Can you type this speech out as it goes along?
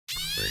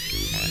What's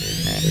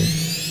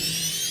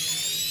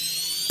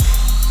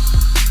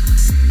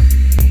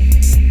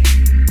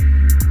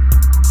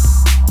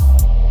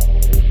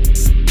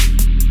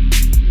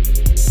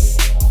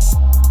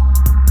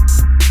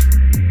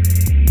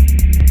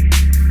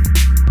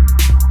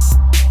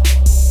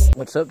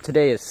up?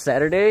 Today is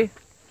Saturday.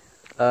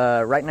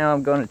 Right now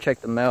I'm going to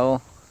check the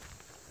mail,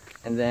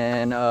 and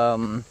then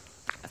I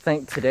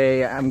think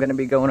today I'm going to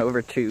be going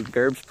over to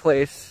Gerb's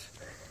place,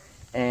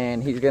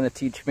 and he's going to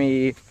teach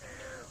me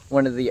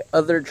one of the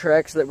other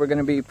tracks that we're going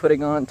to be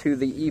putting on to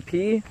the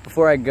EP.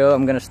 Before I go,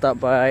 I'm going to stop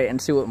by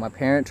and see what my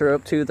parents are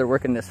up to. They're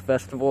working this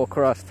festival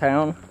across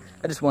town.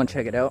 I just want to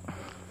check it out.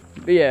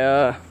 But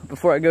yeah,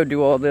 before I go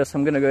do all this,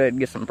 I'm going to go ahead and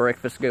get some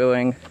breakfast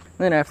going. And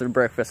then after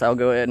breakfast, I'll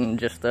go ahead and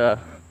just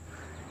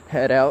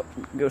head out,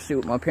 go see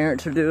what my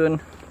parents are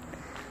doing,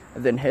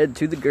 and then head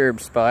to the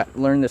Gerb spot,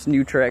 learn this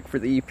new track for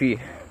the EP.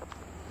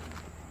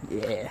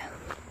 Yeah.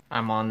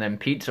 I'm on them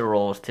pizza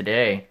rolls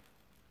today.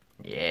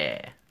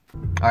 Yeah.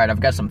 Alright,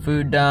 I've got some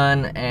food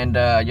done, and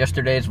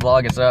yesterday's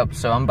vlog is up,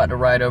 so I'm about to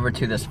ride over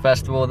to this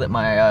festival that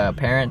my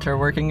parents are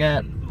working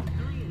at.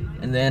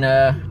 And then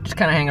just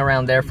kind of hang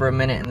around there for a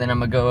minute, and then I'm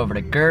going to go over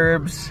to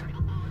Gerb's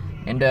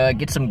and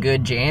get some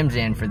good jams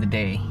in for the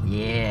day.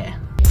 Yeah.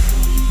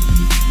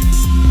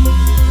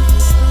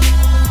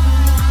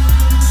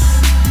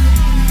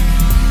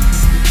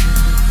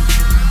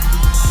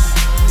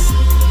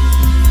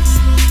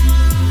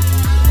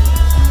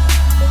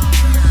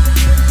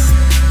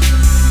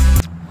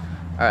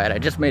 Alright, I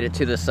just made it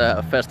to this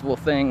festival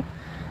thing.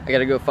 I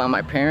gotta go find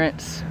my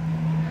parents.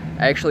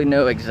 I actually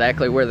know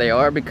exactly where they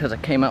are because I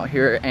came out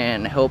here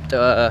and helped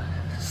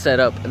set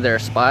up their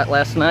spot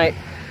last night.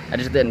 I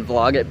just didn't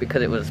vlog it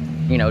because it was,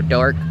 you know,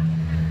 dark.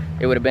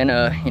 It would have been,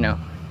 you know,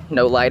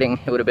 no lighting.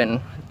 It would have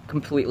been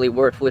completely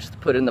worthless to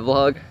put in the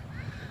vlog.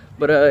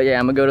 But yeah,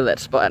 I'm gonna go to that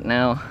spot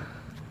now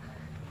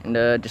and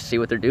just see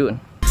what they're doing.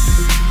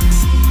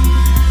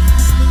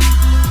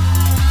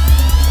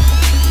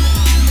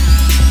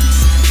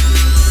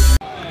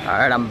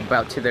 Alright, I'm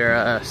about to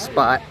their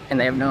spot, and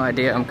they have no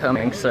idea I'm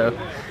coming, so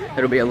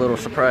it'll be a little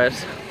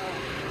surprise.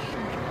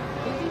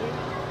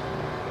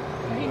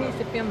 He needs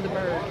to film the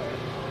bird.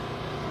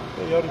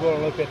 Well, you ought to go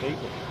and look at the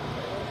eagle.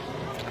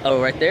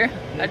 Oh, right there?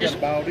 I just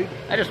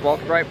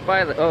walked right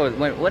by the... Oh,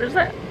 wait, what is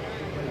that?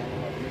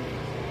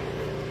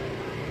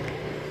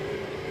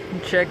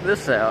 Check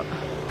this out.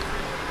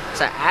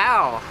 It's an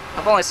owl.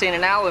 I've only seen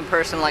an owl in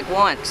person like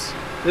once.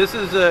 This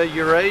is a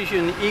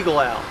Eurasian eagle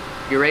owl.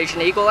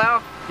 Eurasian eagle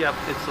owl? Yep,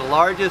 it's the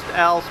largest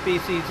owl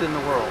species in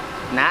the world.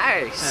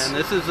 Nice. And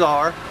this is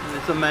Czar, and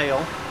it's a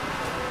male.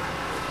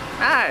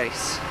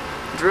 Nice.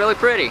 It's really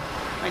pretty.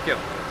 Thank you.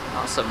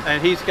 Awesome.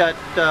 And he's got,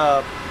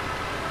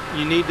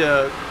 you need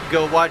to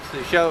go watch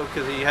the show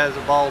because he has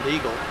a bald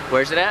eagle.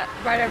 Where's it at?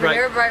 Right over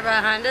there, right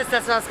behind us.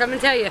 That's what I was coming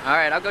to tell you.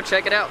 Alright, I'll go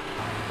check it out.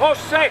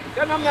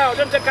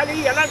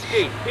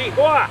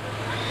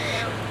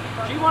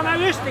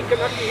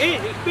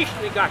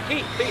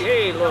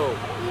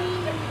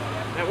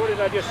 Now what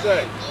did I just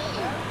say?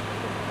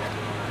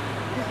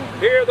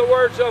 Hear the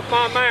words of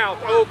my mouth,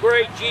 O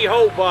great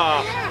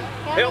Jehovah.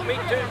 Help me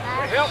to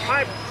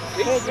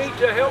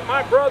help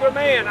my brother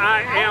man.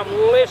 I am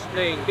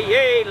listening.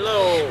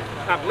 Bielo.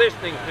 I'm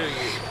listening to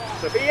you.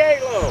 So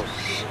Bielo.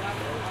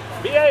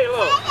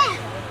 Bielo.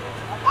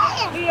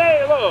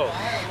 Bielo.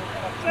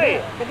 Say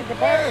it. Look at the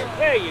bird.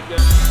 There you go.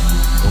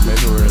 Well,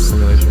 maybe we're in a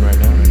simulation right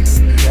now.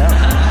 Yeah.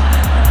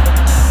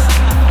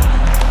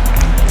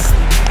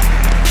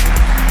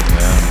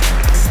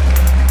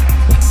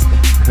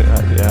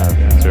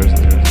 Yeah,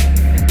 seriously.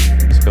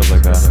 This feels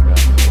like that.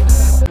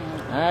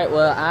 Alright,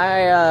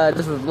 well,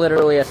 this was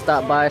literally a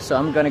stop by, so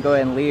I'm gonna go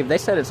ahead and leave. They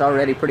said it's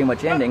already pretty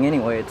much ending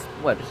anyway. It's,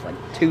 what, it's like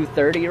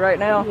 2:30 right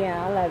now?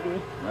 Yeah, I love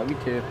you. Love you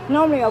too.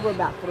 Normally over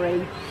about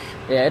 3.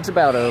 Yeah, it's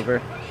about over.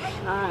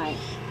 Alright.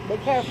 Be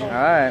careful.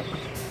 Alright.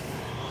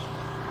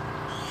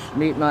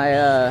 Meet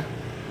my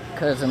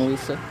cousin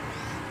Lisa.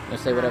 Gonna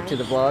say what up to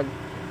the vlog.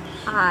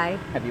 Hi.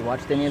 Have you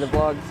watched any of the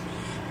vlogs?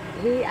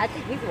 I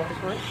think he's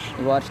watched one.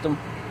 You watched them?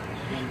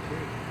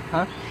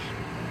 Huh?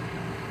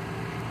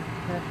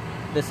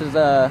 This is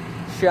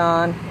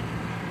Sean,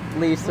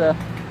 Lisa.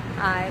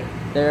 Hi.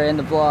 They're in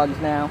the vlogs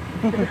now.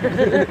 I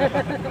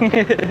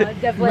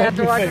definitely have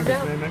to watch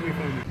them.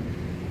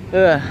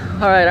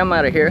 Alright, I'm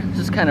out of here. This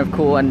is kind of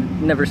cool.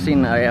 I've never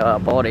seen a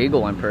bald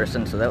eagle in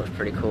person, so that was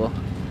pretty cool.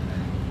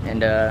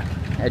 And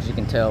as you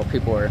can tell,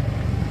 people are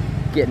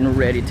getting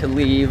ready to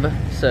leave,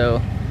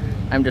 so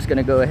I'm just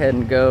gonna go ahead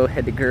and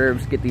head to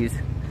Gerb's, get these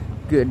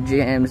good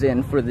jams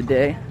in for the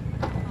day.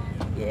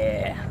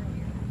 Yeah,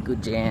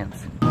 good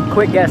jams.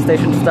 Quick gas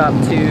station stop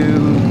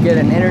to get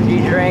an energy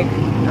drink.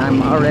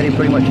 I'm already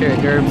pretty much here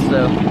at Gerb's,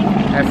 so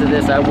after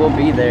this I will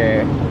be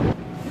there.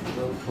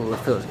 Oh, it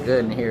feels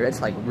good in here.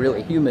 It's like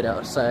really humid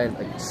outside,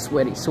 like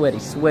sweaty, sweaty,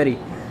 sweaty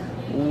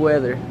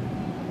weather.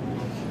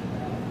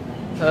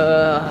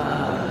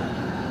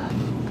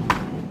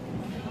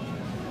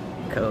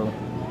 Cool.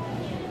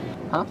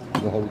 Huh?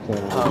 Oh,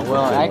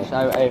 well,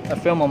 actually, I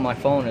film on my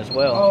phone as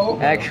well,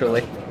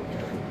 actually.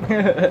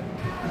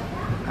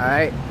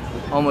 Alright,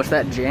 almost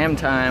that jam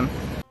time.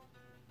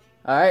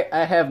 Alright,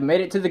 I have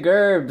made it to the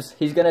Gerbs.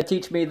 He's gonna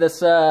teach me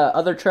this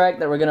other track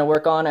that we're gonna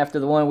work on after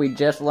the one we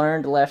just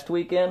learned last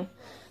weekend.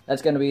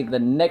 That's gonna be the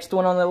next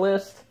one on the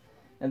list.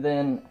 And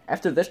then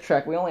after this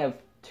track, we only have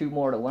 2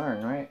 more to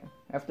learn, right?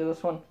 After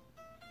this one?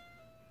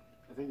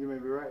 I think you may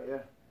be right, yeah.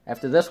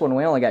 After this one,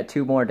 we only got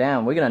 2 more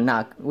down. We're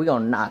gonna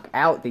knock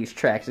out these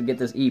tracks and get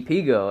this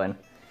EP going.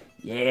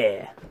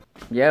 Yeah.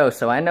 Yo,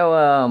 so I know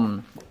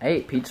I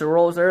ate pizza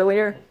rolls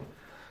earlier,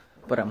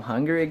 but I'm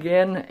hungry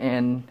again,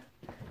 and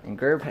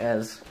Gerb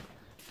has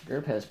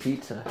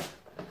pizza.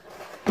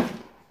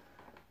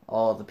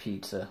 All the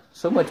pizza.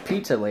 So much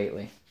pizza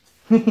lately.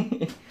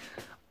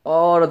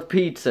 All the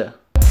pizza.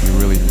 You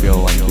really feel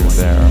like you're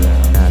there,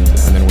 and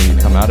then when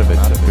you come out of it,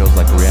 it feels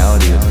like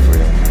reality is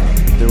real.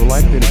 There are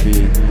likely to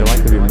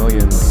be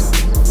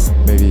millions,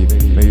 maybe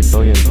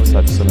billions of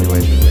such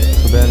simulations.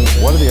 So then,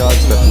 what are the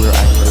odds that we're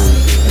actually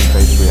in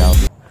base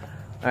reality?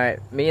 Alright,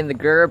 me and the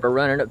Gerb are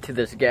running up to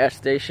this gas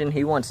station.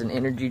 He wants an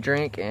energy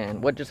drink,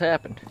 and what just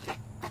happened?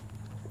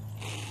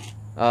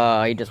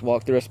 He just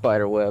walked through a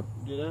spider web.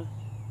 Did I?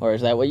 Or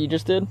is that what you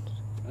just did?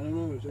 I don't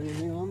know, is there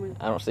anything on me?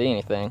 I don't see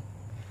anything.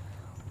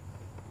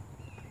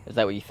 Is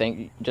that what you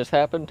think just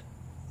happened?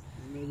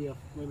 Maybe a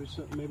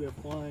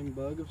flying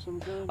bug of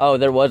some kind? Oh,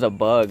 there was a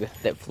bug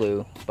that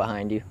flew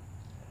behind you.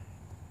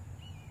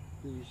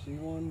 Did you see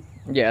one?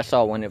 Yeah, I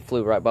saw one that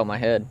flew right by my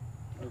head.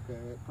 Okay,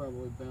 it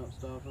probably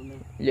bounced off of me.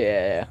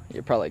 Yeah,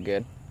 you're probably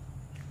good.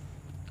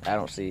 I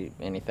don't see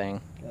anything.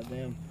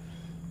 Goddamn.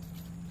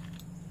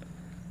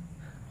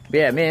 But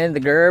yeah, me and the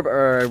Gerb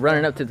are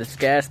running up to this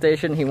gas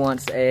station. He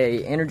wants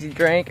a energy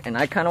drink, and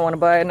I kind of want to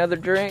buy another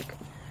drink.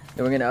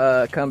 Then we're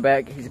gonna come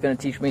back. He's gonna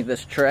teach me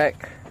this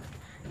track,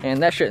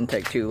 and that shouldn't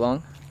take too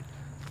long.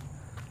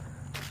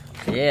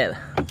 So yeah,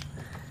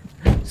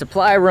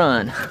 supply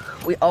run.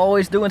 We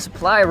always doing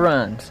supply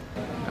runs.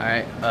 All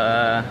right,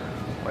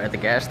 we're at the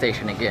gas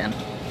station again.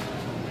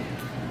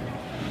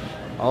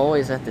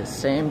 Always at the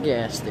same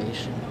gas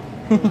station.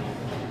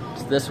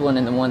 It's this one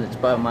and the one that's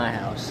by my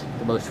house.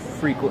 The most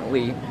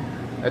frequently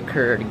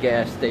occurred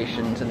gas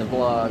stations in the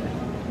vlog.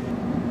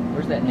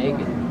 Where's that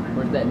naked?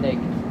 Where's that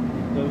naked?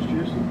 Those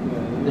juices?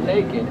 Yeah, The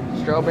naked.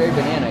 Strawberry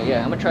banana.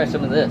 Yeah, I'm gonna try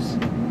some of this.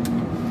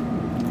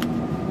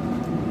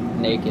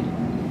 Naked.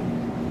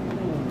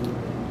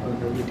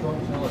 Okay, you're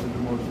starting to sound like a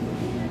commercial.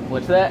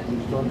 What's that?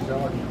 You're starting to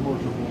sound like a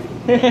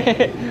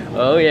commercial.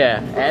 Oh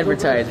yeah,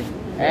 advertising.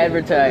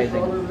 Advertising.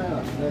 Strawberry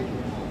banana,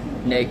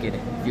 naked. Naked.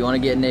 If you want to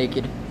get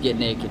naked, get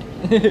naked.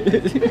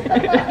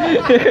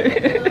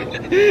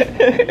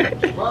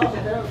 Well, they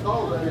haven't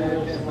called that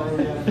yet.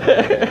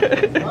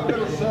 I'm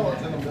gonna sell it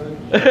to them,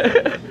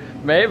 dude.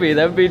 Maybe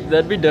that'd be dope.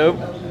 That'd be awesome.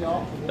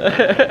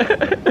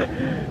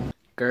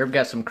 Gerb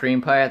got some cream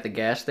pie at the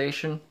gas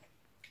station.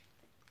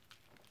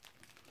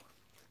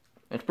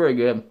 It's pretty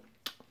good.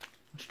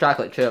 It's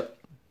chocolate chip.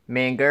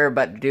 Me and Gerb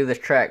about to do this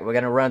track. We're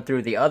gonna run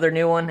through the other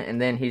new one, and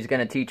then he's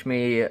gonna teach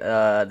me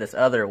this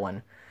other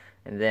one,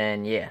 and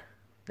then yeah,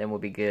 then we'll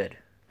be good.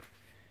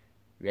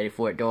 Ready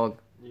for it, dog?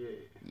 Yeah.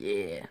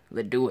 Yeah,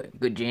 let's do it.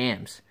 Good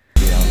jams.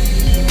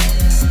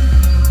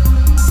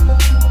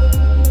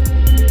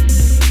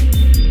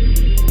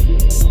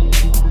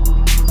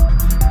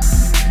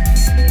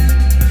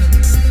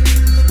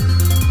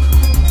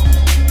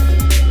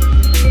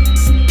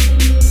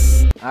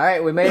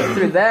 Alright, we made it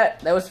through that.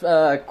 That was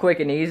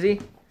quick and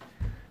easy.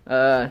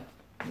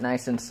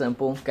 Nice and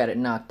simple. Got it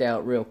knocked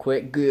out real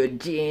quick. Good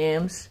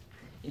jams.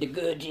 The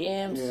good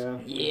jams?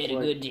 Yeah, the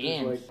good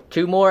jams.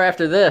 2 more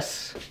after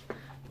this.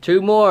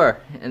 2 more.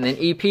 And then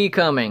EP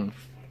coming.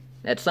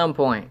 At some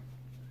point.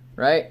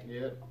 Right?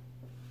 Yep.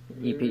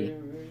 EP.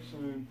 Very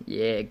soon.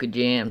 Yeah, good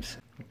jams.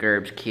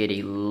 Gerb's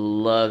kitty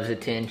loves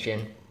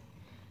attention.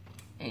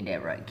 Ain't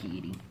that right,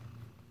 kitty?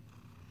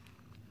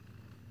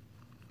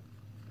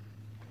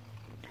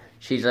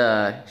 She's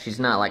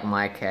not like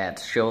my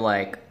cats. She'll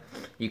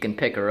you can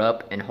pick her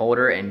up and hold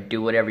her and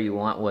do whatever you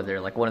want with her.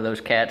 Like one of those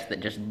cats that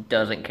just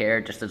doesn't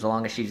care just as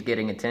long as she's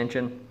getting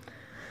attention.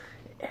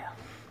 Yeah,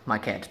 my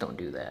cats don't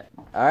do that.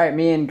 Alright,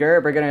 me and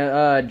Gerb are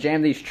gonna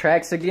jam these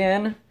tracks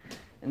again.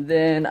 And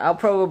then I'll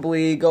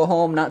probably go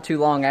home not too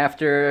long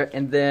after,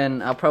 and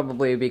then I'll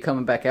probably be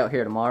coming back out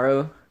here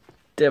tomorrow.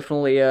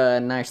 Definitely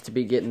nice to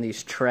be getting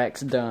these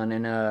tracks done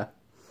and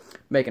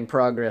making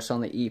progress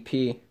on the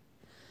EP.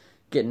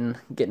 Getting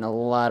a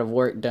lot of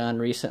work done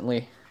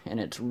recently, and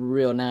it's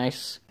real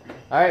nice.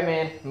 Alright,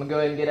 man, I'm gonna go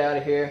ahead and get out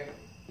of here,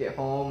 get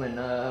home, and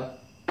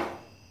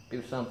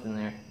do something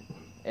there.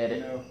 Edit.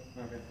 No.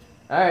 Okay.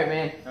 Alright,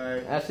 man.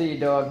 Alright. I'll see you,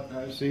 dog.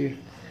 I see you.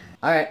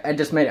 Alright, I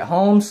just made it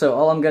home, so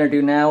all I'm gonna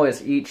do now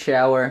is eat,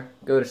 shower,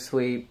 go to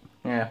sleep.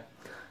 Yeah.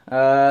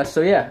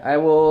 So yeah, I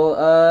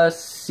will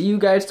see you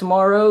guys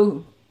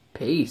tomorrow.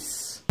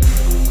 Peace.